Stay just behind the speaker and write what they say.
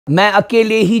मैं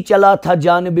अकेले ही चला था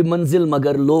जानिब मंजिल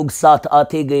मगर लोग साथ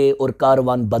आते गए और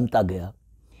कारवान बनता गया.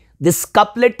 This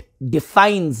couplet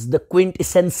defines the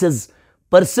quintessences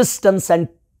persistence and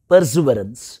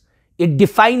perseverance. It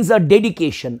defines our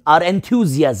dedication, our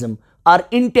enthusiasm, our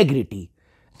integrity.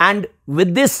 And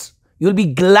with this, you'll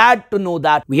be glad to know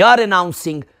that we are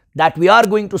announcing that we are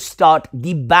going to start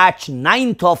the batch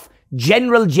 9th of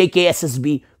General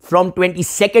JKSSB from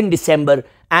 22nd December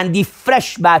and the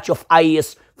fresh batch of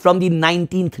IAS from the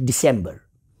 19th December.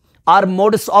 Our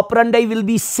modus operandi will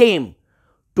be same,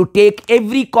 to take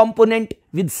every component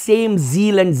with same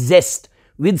zeal and zest,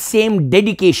 with same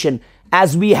dedication,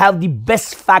 as we have the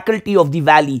best faculty of the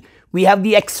valley. We have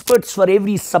the experts for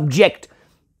every subject,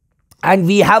 and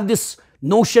we have this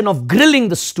notion of grilling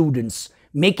the students,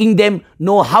 making them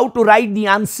know how to write the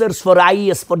answers for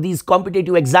IAS, for these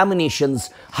competitive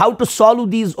examinations, how to solve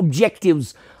these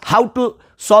objectives, how to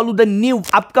solve the new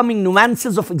upcoming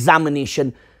nuances of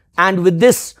examination. And with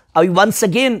this, I once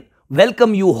again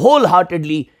welcome you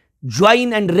wholeheartedly.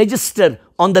 Join and register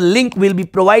on the link we'll be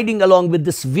providing along with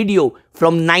this video.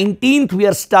 From 19th, we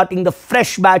are starting the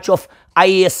fresh batch of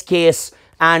IAS KS,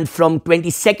 and from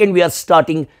 22nd, we are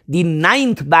starting the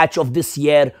 9th batch of this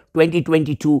year,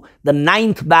 2022, the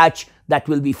 9th batch that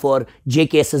will be for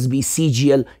JKSSB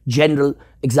CGL general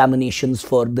examinations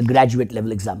for the graduate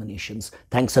level examinations.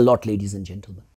 Thanks a lot, ladies and gentlemen.